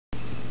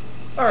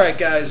Alright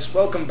guys,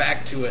 welcome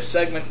back to a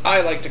segment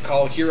I like to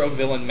call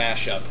Hero-Villain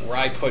Mashup, where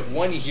I put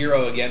one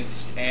hero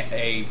against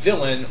a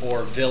villain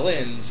or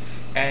villains,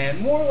 and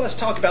more or less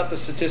talk about the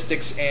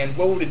statistics and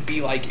what would it be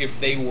like if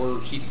they were,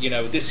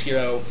 this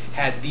hero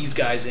had these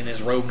guys in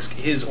his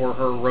or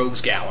her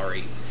rogues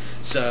gallery.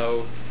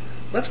 So,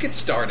 let's get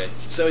started.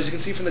 So as you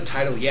can see from the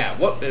title,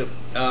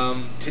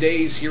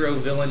 today's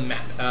hero-villain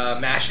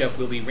mashup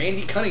will be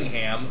Randy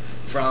Cunningham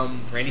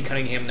from Randy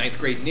Cunningham 9th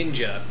Grade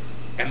Ninja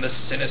and the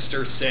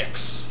Sinister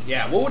Six.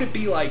 Yeah, what would it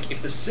be like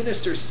if the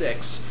Sinister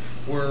Six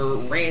were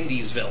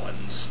Randy's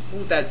villains? What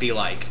would that be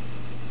like?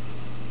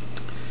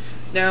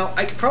 Now,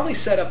 I could probably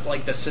set up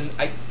like the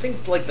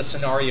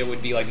scenario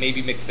would be like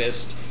maybe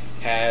McFist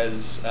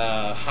has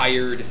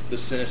hired the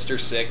Sinister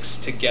Six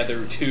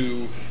together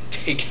to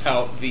take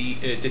out the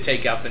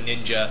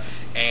ninja,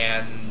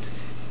 and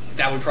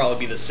that would probably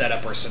be the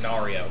setup or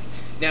scenario.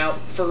 Now,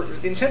 for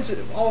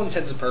all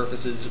intents and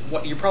purposes,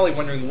 you're probably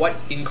wondering what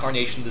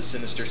incarnation of the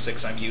Sinister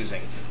Six I'm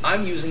using.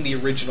 I'm using the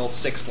original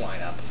Six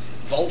lineup: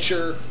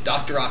 Vulture,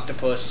 Dr.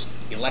 Octopus,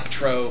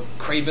 Electro,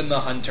 Kraven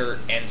the Hunter,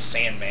 and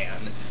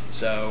Sandman.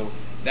 So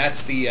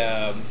that's the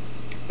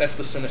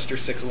Sinister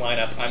Six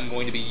lineup I'm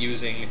going to be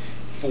using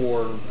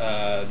for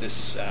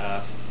this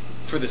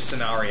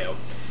scenario.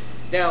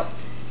 Now,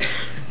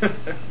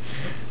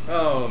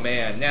 oh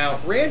man!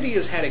 Now Randy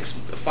has had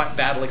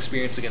battle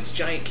experience against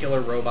giant killer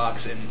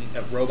robots and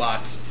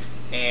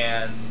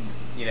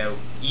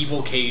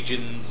evil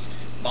Cajuns,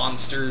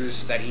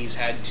 monsters that he's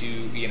had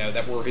to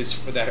that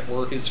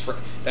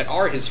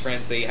are his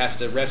friends that he has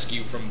to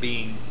rescue from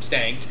being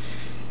stanked,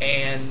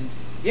 and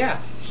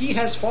yeah, he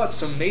has fought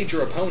some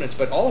major opponents,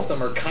 but all of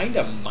them are kind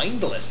of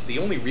mindless. The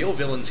only real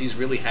villains he's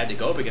really had to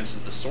go up against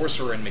is the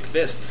Sorcerer and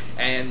McFist,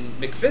 and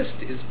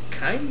McFist is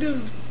kind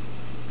of,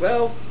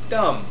 well,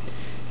 dumb.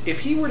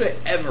 If he were to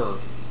ever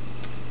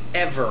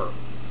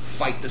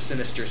fight the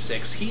Sinister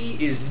Six,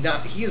 he is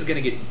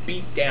going to get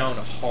beat down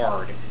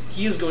hard.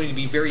 He is going to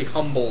be very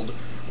humbled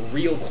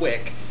real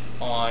quick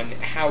on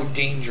how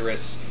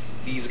dangerous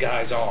these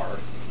guys are.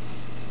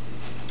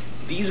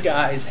 These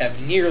guys have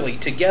nearly,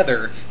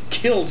 together,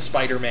 killed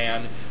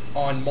Spider-Man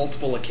on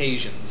multiple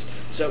occasions.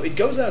 So it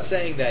goes out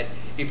saying that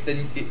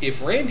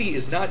if Randy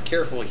is not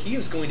careful, he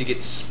is going to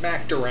get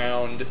smacked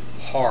around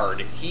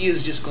hard. He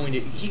is just going to...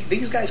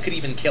 these guys could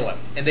even kill him,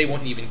 and they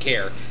wouldn't even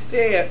care.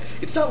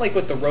 It's not like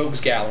with the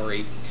Rogues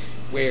Gallery,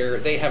 where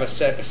they have a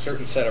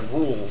certain set of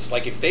rules.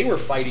 Like, if they were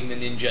fighting the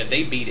ninja,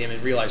 they beat him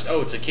and realized,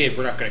 oh, it's a kid,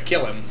 we're not going to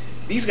kill him.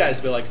 These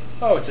guys would be like,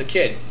 oh, it's a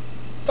kid.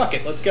 Fuck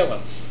it, let's kill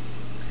him.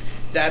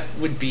 That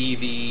would be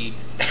the...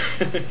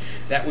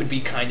 that would be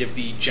kind of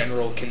the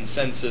general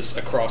consensus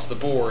across the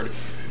board,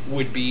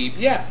 would be,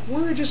 yeah,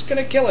 we're just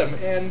going to kill him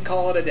and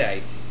call it a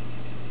day.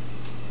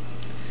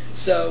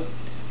 So,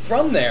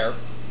 from there,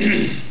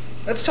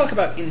 let's talk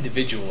about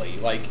individually.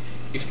 Like,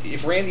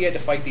 if Randy had to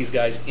fight these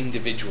guys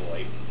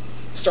individually,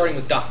 starting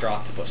with Dr.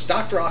 Octopus.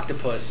 Dr.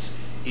 Octopus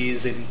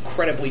is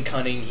incredibly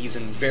cunning, he's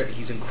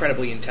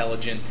incredibly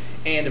intelligent,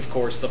 and, of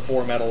course, the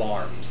four metal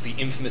arms, the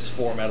infamous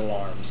four metal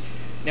arms.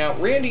 Now,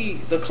 Randy,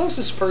 the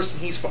closest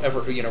person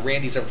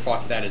Randy's ever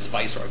fought to that is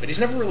Viceroy, but he's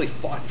never really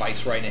fought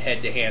Viceroy in a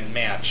head-to-hand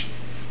match.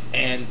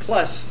 And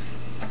plus,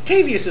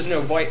 Octavius is no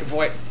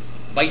Viceroy.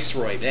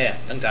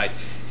 Tongue-tied.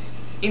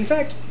 In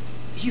fact,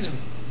 he's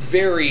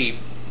very,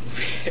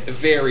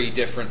 very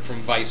different from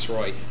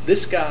Viceroy.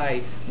 This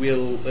guy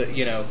will,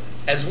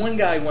 as one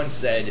guy once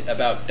said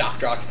about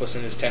Dr. Octopus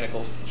and his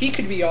tentacles, he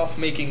could be off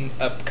making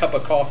a cup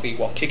of coffee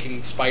while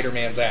kicking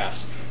Spider-Man's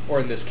ass, or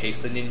in this case,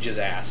 the ninja's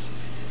ass.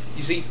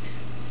 You see,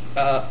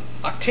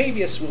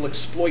 Octavius will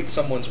exploit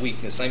someone's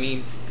weakness. I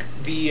mean,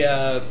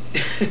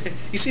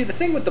 you see, the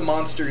thing with the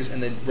monsters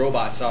and the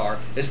robots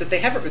is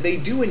that they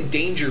do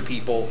endanger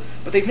people,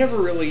 but they've never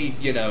really,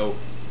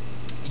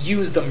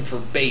 used them for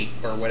bait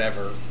or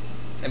whatever.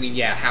 I mean,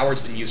 yeah,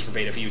 Howard's been used for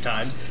bait a few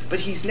times, but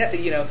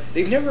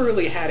they've never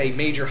really had a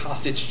major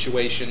hostage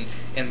situation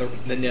and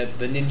the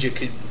ninja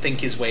could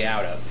think his way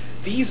out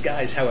of. These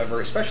guys, however,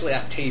 especially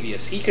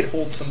Octavius, he could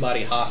hold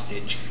somebody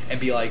hostage and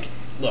be like,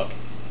 look,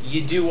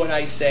 you do what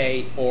I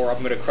say, or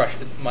I'm going to crush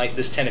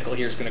this tentacle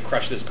here is going to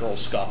crush this girl's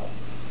skull,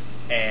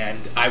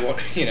 and I won't.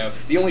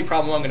 The only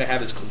problem I'm going to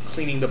have is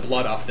cleaning the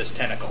blood off this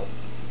tentacle.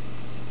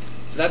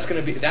 So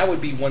that would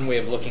be one way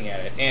of looking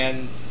at it.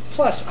 And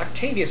plus,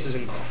 Octavius is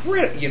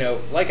incredible.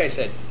 Like I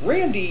said,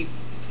 Randy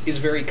is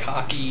very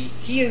cocky.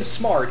 He is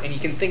smart and he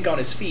can think on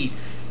his feet.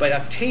 But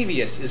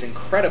Octavius is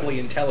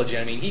incredibly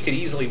intelligent. I mean, he could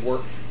easily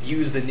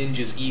use the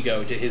ninja's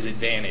ego to his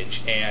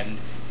advantage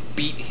and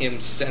beat him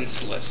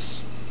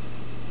senseless.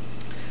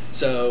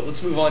 So,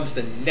 let's move on to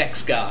the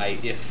next guy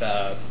if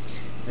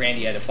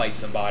Randy had to fight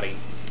somebody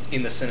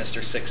in the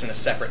Sinister Six in a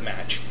separate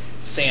match.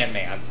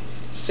 Sandman.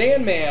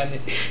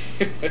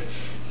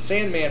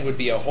 Sandman would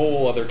be a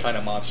whole other kind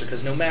of monster,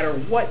 because no matter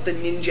what the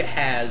ninja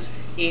has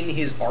in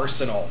his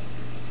arsenal,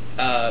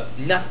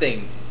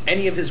 nothing,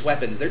 any of his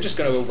weapons, they're just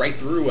going to go right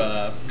through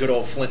good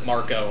old Flint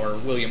Marko or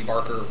William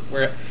Barker,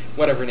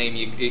 whatever name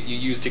you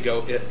use to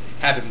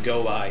have him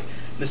go by.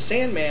 The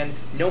Sandman,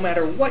 no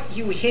matter what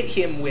you hit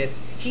him with,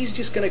 he's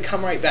just going to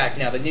come right back.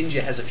 Now, the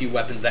ninja has a few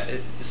weapons,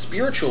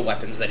 spiritual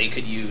weapons that he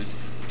could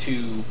use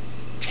to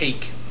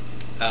take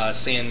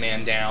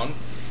Sandman down.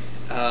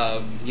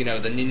 The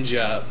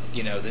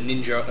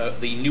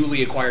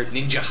newly acquired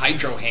Ninja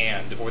Hydro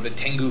Hand, or the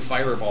Tengu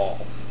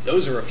Fireball.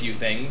 Those are a few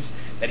things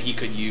that he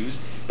could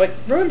use. But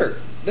remember,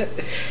 the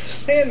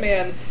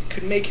Sandman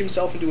could make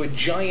himself into a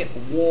giant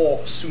wall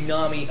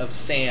tsunami of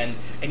sand,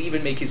 and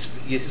even make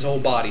his whole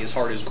body as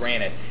hard as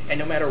granite. And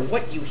no matter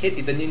what the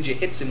ninja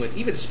hits him with,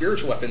 even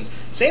spiritual weapons,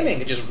 Sandman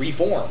could just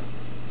reform.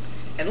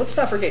 And let's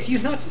not forget,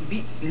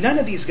 none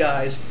of these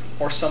guys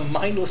are some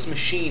mindless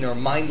machine or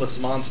mindless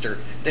monster.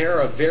 They're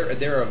a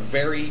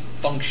very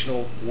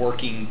functional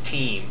working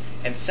team,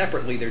 and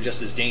separately they're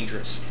just as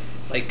dangerous.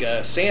 Like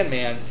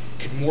Sandman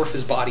could morph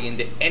his body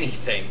into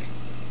anything.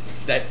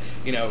 That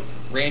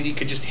Randy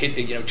could just hit,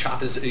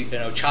 chop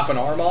an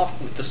arm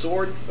off with the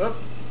sword,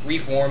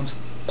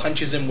 reforms,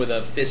 punches him with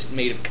a fist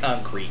made of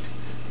concrete.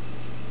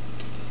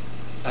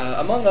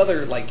 Among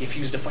other, if he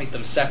was to fight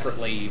them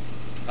separately,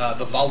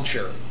 the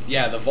Vulture.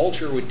 Yeah, the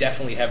Vulture would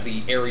definitely have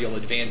the aerial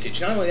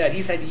advantage. Not only that,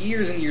 he's had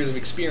years and years of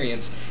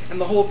experience,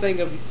 and the whole thing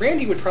of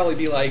Randy would probably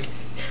be like,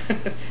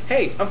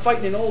 hey, I'm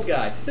fighting an old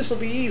guy. This'll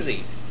be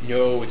easy.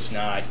 No, it's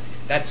not.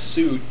 That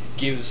suit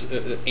gives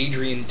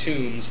Adrian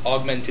Toombs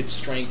augmented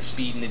strength,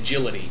 speed, and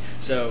agility.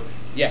 So,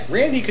 yeah,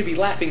 Randy could be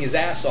laughing his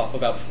ass off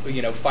about,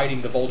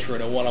 fighting the Vulture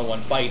in a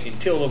one-on-one fight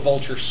until the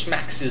Vulture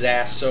smacks his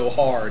ass so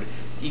hard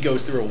he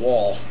goes through a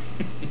wall.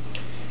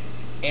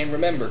 And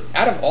remember,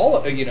 out of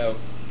all,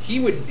 he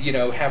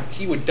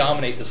would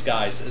dominate the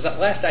skies. As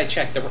last I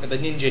checked, the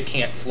ninja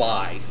can't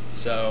fly,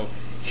 so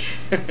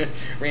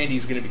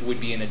Randy's would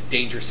be in a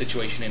dangerous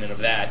situation in and of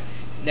that.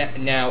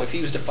 Now, if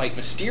he was to fight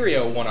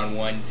Mysterio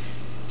one-on-one,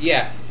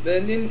 yeah,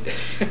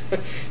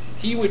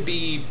 he would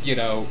be,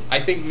 I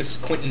think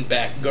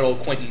good old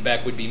Quentin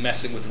Beck would be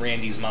messing with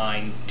Randy's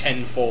mind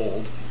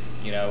tenfold.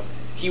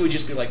 He would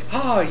just be like,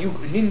 you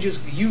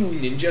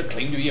ninja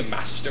claim to be a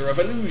master of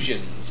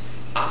illusions.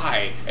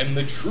 I am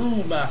the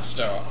true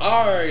master.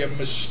 I am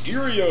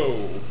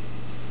Mysterio.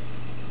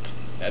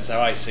 That's how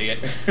I see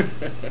it.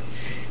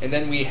 And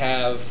then we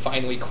have,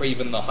 finally,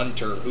 Kraven the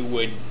Hunter, who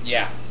would,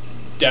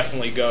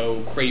 definitely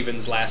go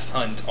Kraven's last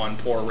hunt on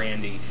poor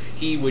Randy.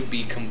 He would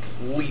be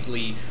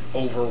completely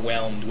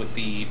overwhelmed with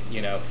the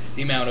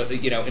amount of,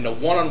 in a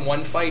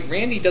one-on-one fight.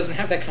 Randy doesn't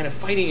have that kind of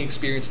fighting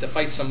experience to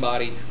fight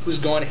somebody who's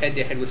gone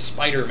head-to-head with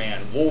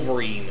Spider-Man,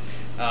 Wolverine,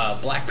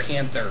 Black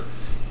Panther,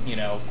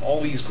 all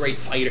these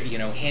great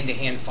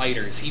hand-to-hand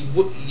fighters. He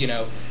would,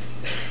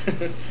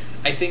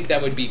 I think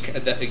that would be,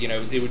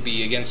 it would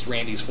be against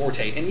Randy's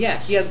forte. And yeah,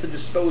 he has the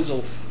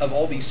disposal of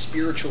all these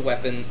spiritual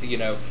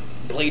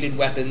bladed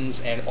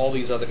weapons and all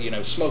these other,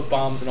 smoke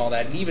bombs and all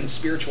that, and even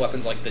spiritual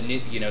weapons like the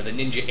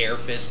ninja air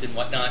fist and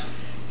whatnot.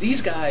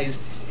 These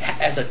guys,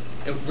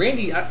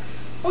 Randy,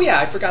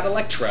 I forgot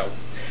Electro.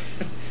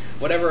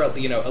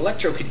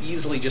 Electro could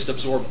easily just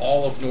absorb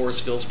all of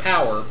Norrisville's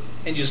power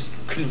and just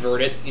convert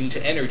it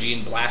into energy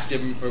and blast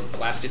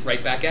it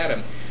right back at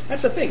him.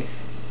 That's the thing.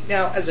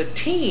 Now, as a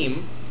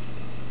team,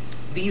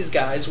 these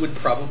guys would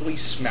probably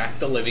smack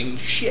the living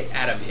shit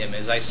out of him,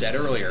 as I said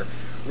earlier.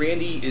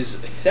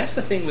 That's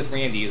the thing with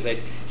Randy, is that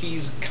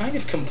he's kind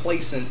of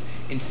complacent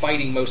in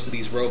fighting most of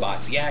these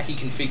robots. Yeah, he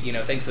can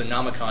thanks to the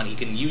Nomicon, he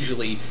can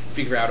usually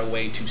figure out a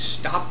way to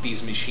stop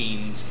these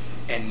machines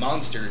and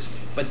monsters,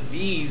 but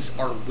these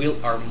are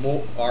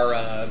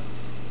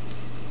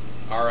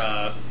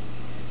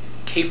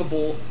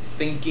capable,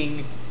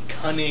 thinking,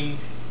 cunning,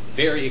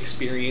 very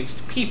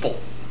experienced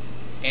people,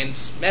 and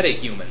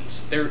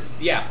metahumans. They're,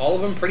 all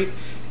of them pretty,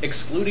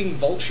 excluding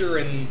Vulture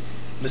and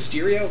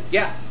Mysterio,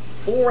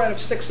 4 out of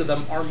 6 of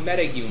them are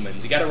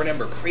metahumans. You gotta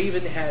remember,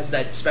 Kraven has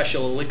that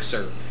special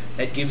elixir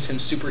that gives him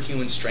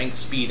superhuman strength,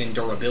 speed, and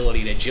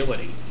durability and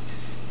agility.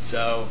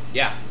 So,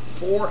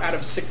 4 out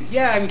of 6,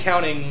 I'm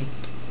counting,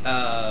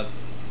 I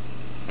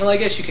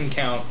guess you can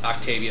count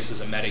Octavius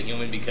as a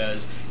metahuman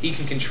because he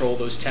can control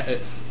those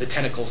the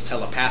tentacles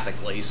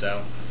telepathically,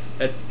 so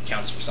that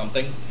counts for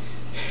something.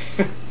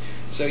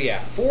 So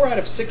 4 out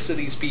of 6 of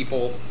these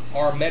people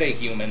are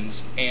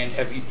metahumans and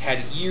have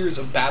had years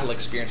of battle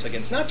experience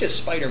against not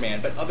just Spider-Man,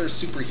 but other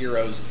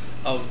superheroes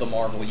of the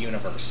Marvel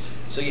Universe.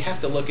 So you have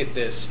to look at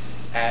this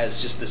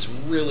as just this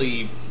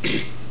really,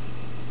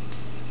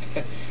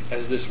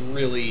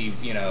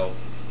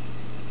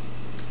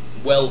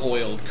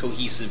 well-oiled,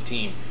 cohesive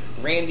team.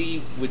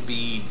 Randy would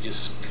be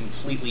just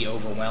completely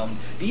overwhelmed.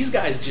 These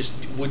guys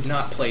just would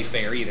not play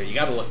fair either. You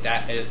got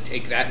to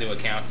take that into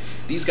account.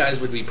 These guys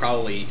would be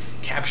probably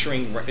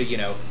capturing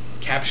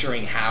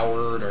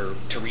Howard or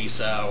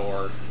Teresa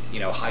or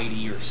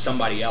Heidi or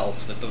somebody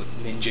else that the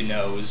ninja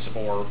knows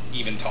or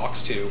even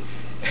talks to,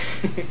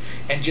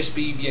 and just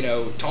be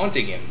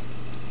taunting him.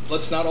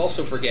 Let's not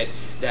also forget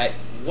that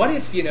what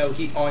if he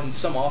on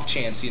some off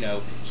chance the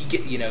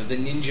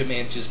ninja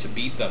manages to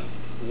beat them.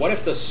 What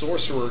if the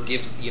sorcerer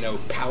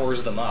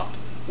powers them up?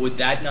 Would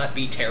that not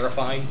be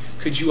terrifying?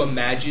 Could you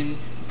imagine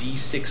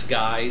these 6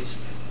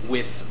 guys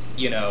with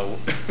you know,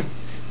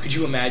 could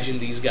you imagine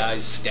these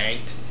guys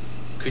stanked?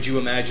 Could you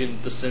imagine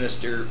the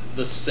Sinister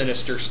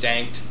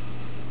stanked?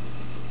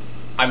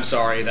 I'm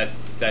sorry, that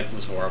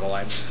was horrible.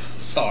 I'm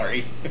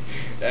sorry.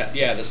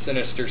 Yeah, the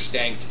Sinister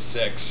stanked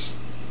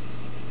 6.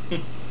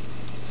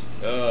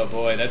 Oh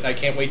boy, I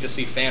can't wait to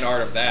see fan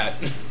art of that.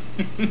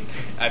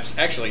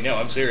 Actually, no,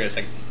 I'm serious.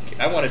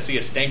 I want to see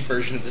a stanked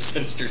version of the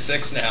Sinister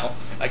 6 now.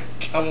 I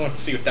want to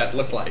see what that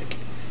looked like.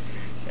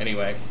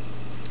 Anyway,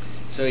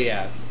 so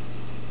yeah,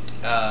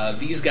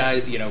 these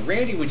guys, you know,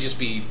 Randy would just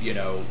be, you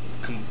know,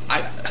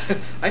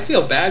 I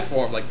feel bad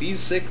for him. Like these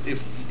 6, if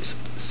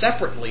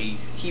separately,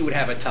 he would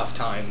have a tough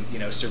time, you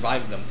know,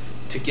 surviving them.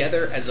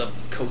 Together as a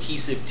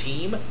cohesive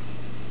team,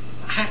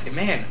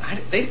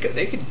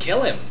 they could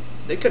kill him.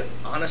 They could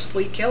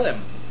honestly kill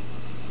him.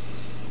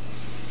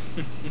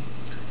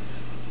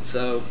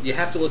 So you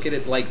have to look at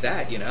it like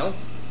that, you know.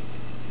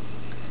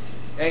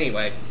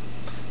 Anyway,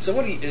 so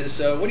what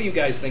do you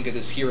guys think of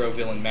this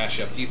hero-villain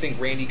mashup? Do you think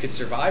Randy could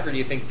survive, or do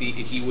you think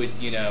he would,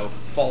 you know,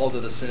 fall to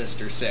the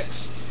Sinister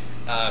 6?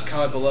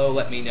 Comment below,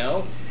 let me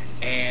know.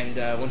 And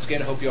once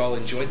again, I hope you all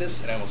enjoyed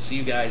this, and I will see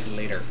you guys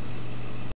later.